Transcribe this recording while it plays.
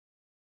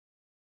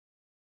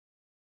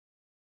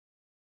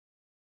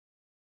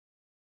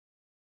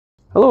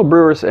Hello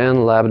brewers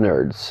and lab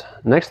nerds.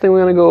 Next thing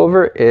we're going to go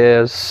over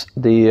is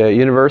the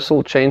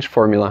universal change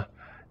formula.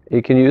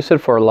 You can use it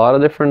for a lot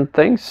of different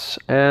things,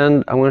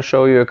 and I'm going to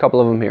show you a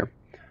couple of them here.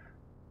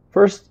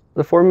 First,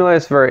 the formula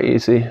is very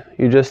easy.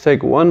 You just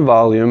take one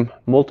volume,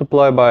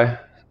 multiply by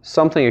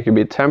something. It could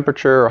be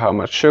temperature or how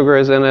much sugar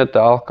is in it, the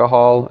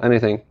alcohol,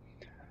 anything,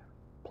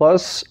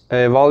 plus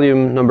a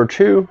volume number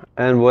 2,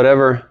 and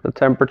whatever the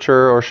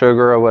temperature or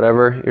sugar or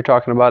whatever you're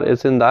talking about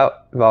is in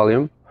that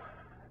volume.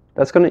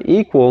 That's going to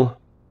equal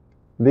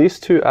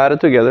these two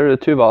added together, the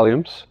two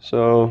volumes.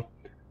 So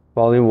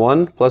volume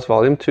 1 plus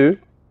volume 2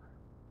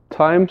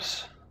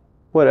 times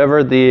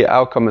whatever the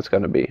outcome is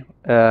going to be.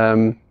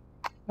 A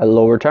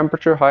lower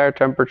temperature, higher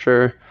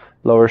temperature,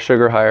 lower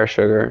sugar, higher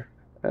sugar,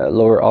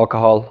 lower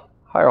alcohol,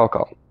 higher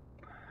alcohol.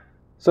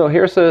 So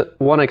here's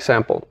one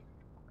example.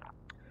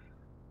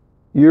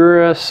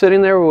 You're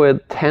sitting there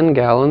with 10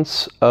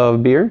 gallons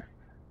of beer,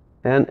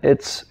 and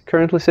it's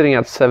currently sitting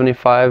at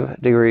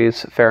 75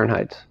 degrees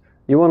Fahrenheit.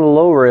 You want to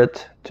lower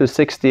it to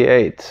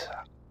 68,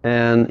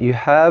 and you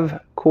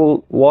have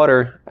cool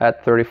water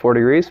at 34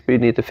 degrees, but you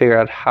need to figure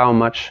out how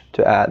much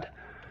to add.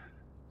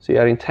 So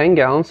you're adding 10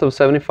 gallons of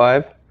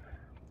 75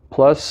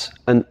 plus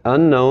an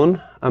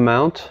unknown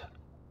amount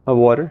of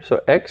water,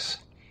 so X,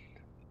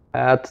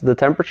 at the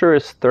temperature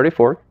is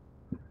 34,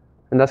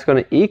 and that's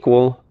going to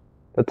equal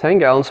the 10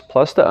 gallons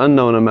plus the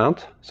unknown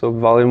amount, so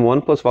volume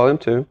 1 plus volume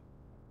 2,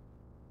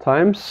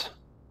 times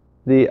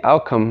the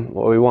outcome,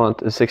 what we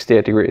want, is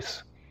 68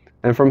 degrees.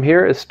 And from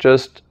here, it's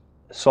just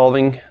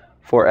solving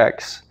for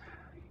X.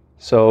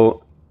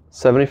 So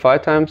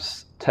 75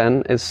 times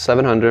 10 is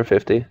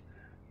 750.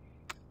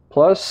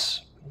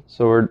 Plus,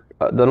 so we're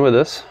done with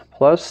this,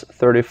 plus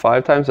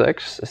 35 times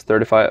X is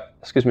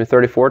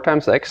 34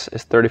 times X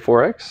is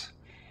 34X,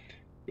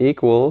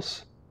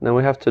 equals, now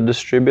we have to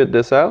distribute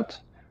this out.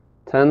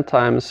 10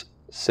 times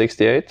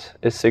 68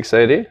 is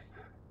 680.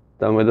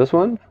 Done with this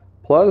one.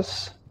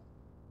 Plus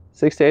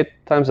 68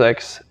 times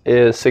X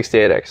is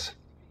 68X.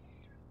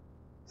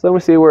 So then we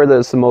see where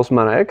there's the most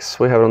amount of X.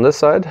 We have it on this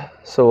side.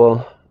 So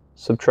we'll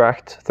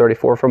subtract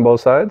 34 from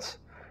both sides.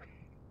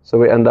 So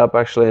we end up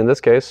actually in this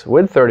case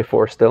with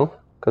 34 still,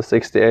 because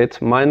 68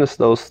 minus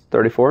those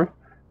 34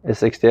 is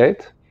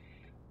 68.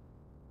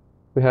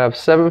 We have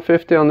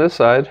 750 on this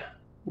side.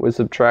 We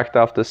subtract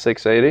off the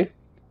 680.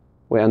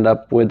 We end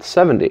up with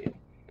 70.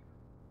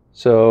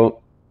 So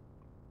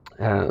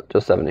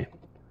just 70.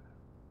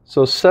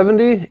 So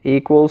 70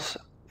 equals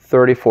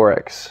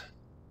 34X.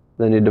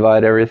 Then you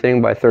divide everything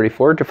by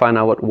 34 to find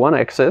out what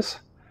 1X is.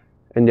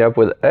 And you end up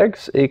with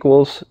X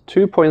equals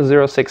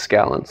 2.06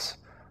 gallons.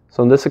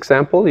 So in this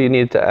example, you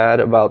need to add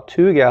about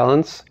 2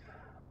 gallons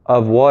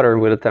of water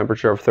with a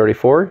temperature of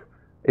 34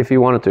 if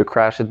you wanted to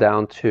crash it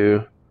down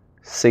to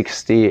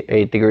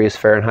 68 degrees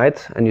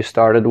Fahrenheit. And you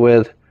started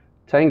with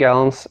 10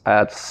 gallons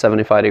at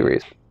 75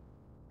 degrees.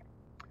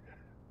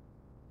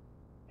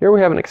 Here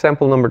we have an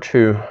example number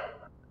 2.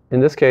 In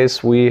this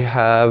case, we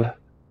have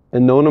a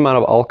known amount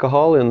of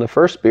alcohol in the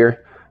first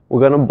beer. We're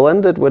going to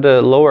blend it with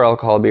a lower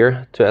alcohol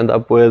beer to end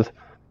up with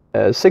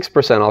a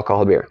 6%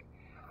 alcohol beer.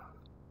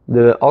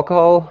 The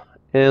alcohol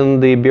in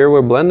the beer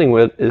we're blending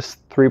with is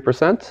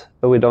 3%,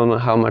 but we don't know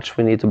how much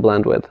we need to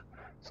blend with.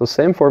 So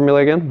same formula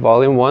again,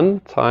 volume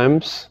 1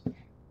 times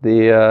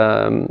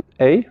the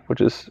A,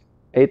 which is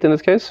 8 in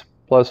this case,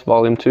 plus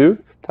volume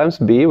 2 times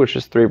B, which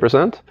is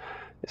 3%.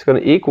 It's going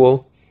to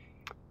equal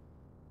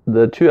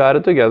the two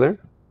added together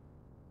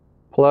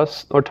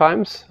plus or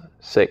times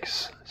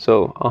 6.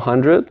 So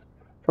 100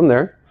 from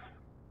there.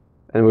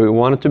 And we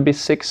want it to be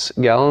 6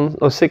 gallons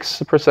or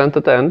 6%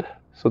 at the end.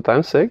 So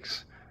times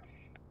 6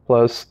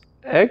 plus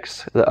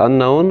X, the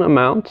unknown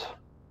amount,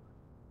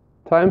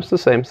 times the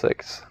same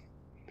 6.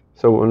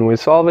 So when we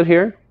solve it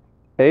here,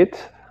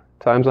 8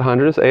 times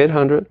 100 is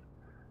 800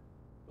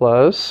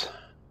 plus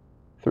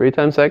 3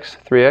 times X,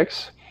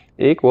 3X,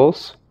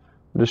 equals,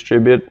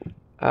 distribute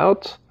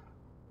out,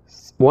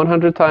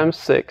 100 times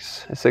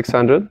 6 is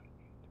 600,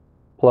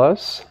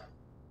 plus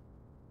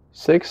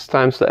 6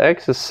 times the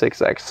X is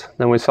 6X.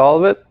 Then we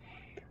solve it.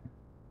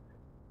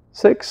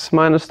 6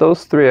 minus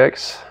those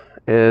 3X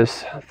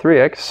is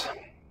 3X.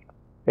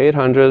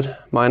 800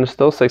 minus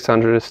those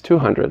 600 is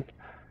 200.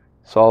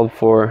 Solve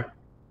for,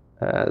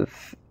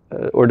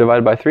 or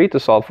divide by 3 to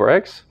solve for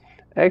X.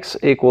 X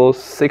equals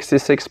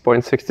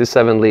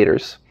 66.67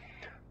 liters.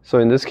 So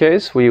in this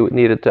case, we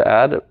needed to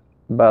add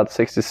about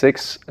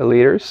 66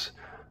 liters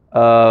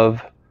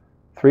of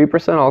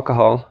 3%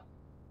 alcohol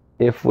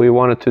if we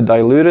wanted to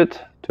dilute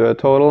it to a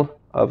total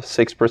of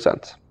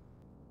 6%.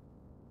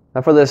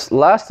 Now for this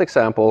last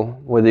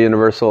example with the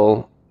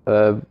universal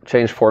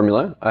change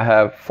formula, I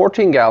have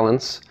 14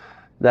 gallons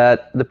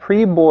that the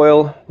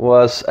pre-boil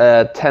was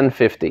at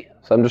 1050.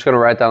 So I'm just going to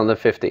write down the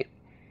 50.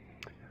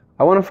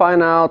 I want to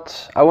find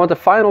out, I want the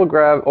final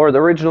the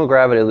original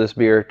gravity of this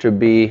beer to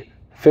be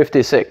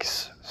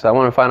 56. So I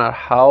want to find out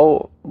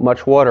how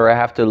much water I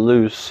have to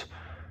lose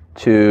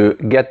to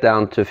get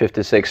down to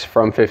 56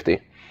 from 50.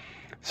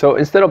 So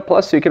instead of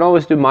plus, you can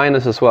always do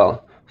minus as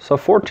well. So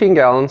 14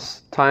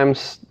 gallons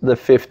times the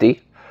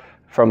 50.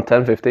 from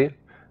 1050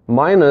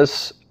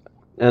 minus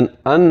an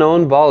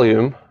unknown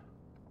volume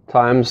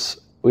times,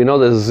 we know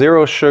there's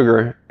 0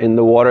 sugar in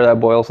the water that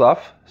boils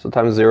off, so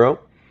times 0,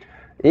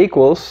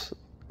 equals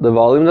the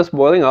volume that's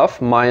boiling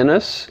off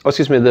minus,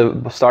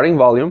 the starting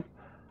volume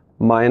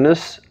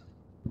minus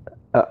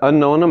an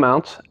unknown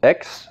amount,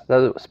 x,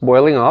 that is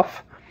boiling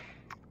off,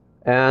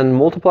 and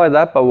multiply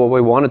that by what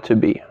we want it to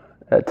be,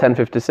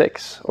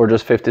 1056, or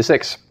just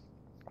 56.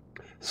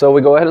 So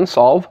we go ahead and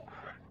solve,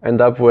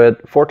 end up with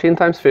 14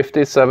 times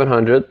 50 is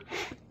 700,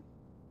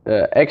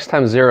 x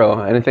times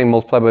 0, anything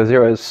multiplied by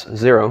 0 is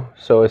 0,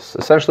 so it's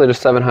essentially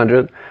just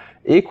 700,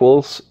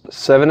 equals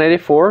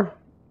 784,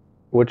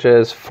 which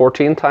is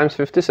 14 times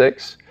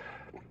 56,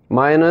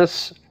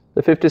 minus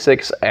the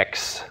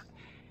 56x.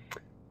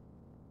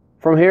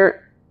 From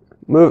here,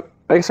 move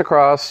x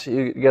across,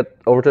 you get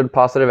over to the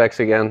positive x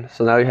again.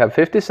 So now you have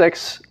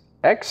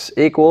 56x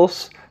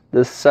equals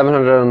this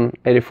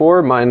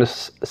 784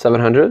 minus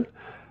 700,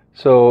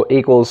 so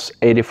equals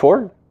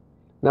 84.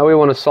 Now we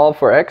want to solve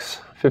for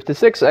x.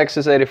 56x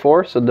is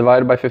 84, so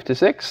divided by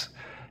 56,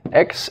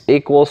 x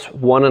equals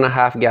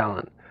 1.5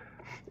 gallon.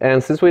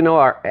 And since we know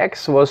our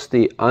x was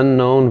the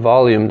unknown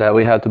volume that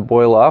we had to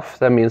boil off,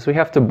 that means we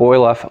have to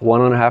boil off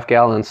 1.5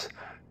 gallons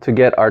to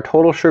get our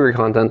total sugar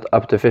content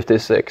up to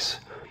 56.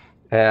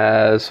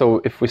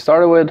 So if we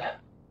started with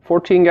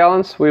 14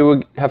 gallons, we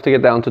would have to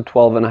get down to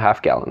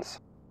 12.5 gallons.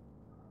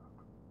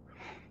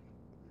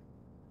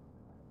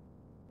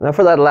 Now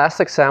for that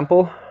last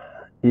example,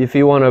 if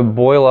you want to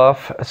boil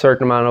off a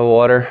certain amount of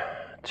water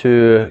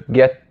to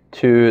get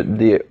to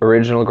the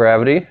original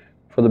gravity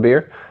for the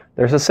beer,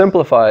 there's a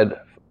simplified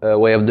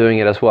way of doing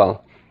it as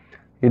well.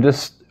 You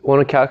just want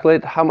to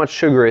calculate how much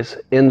sugar is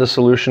in the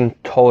solution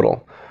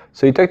total.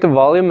 So you take the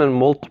volume and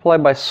multiply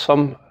by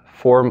some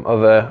form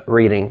of a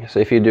reading. So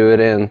if you do it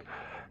in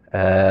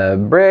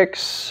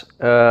bricks,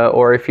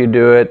 or if you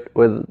do it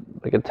with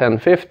like a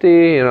 1050,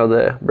 you know,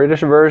 the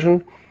British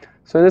version.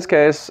 So in this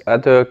case, I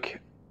took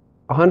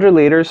 100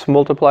 liters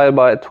multiplied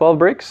by 12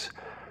 bricks.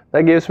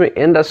 That gives me,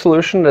 in that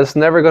solution, that's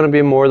never going to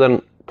be more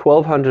than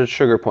 1200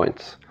 sugar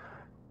points.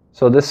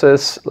 So this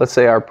is, let's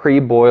say, our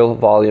pre-boil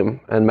volume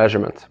and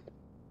measurement.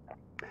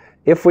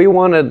 If we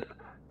wanted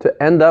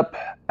to end up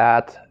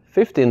at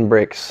 15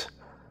 bricks,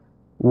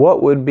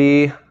 what would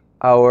be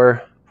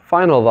our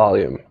final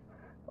volume?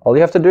 All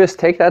you have to do is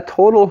take that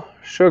total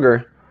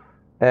sugar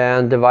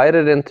and divide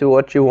it into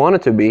what you want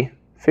it to be,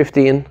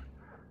 15,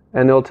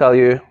 and it'll tell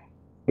you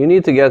you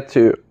need to get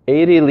to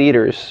 80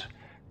 liters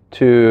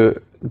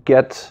to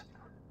get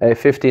a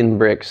 15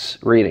 bricks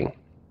reading.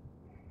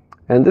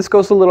 And this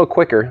goes a little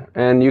quicker,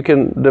 and you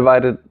can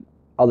divide it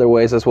other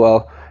ways as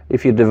well.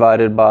 If you divide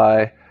it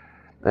by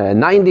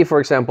 90, for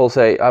example,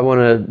 say I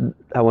want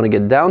to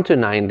get down to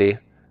 90,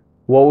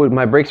 what would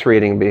my bricks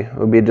reading be? It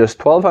would be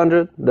just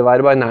 1200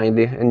 divided by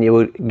 90, and you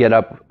would get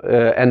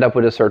end up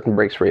with a certain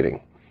bricks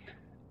reading.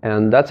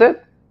 And that's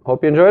it.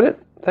 Hope you enjoyed it.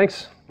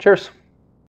 Thanks. Cheers.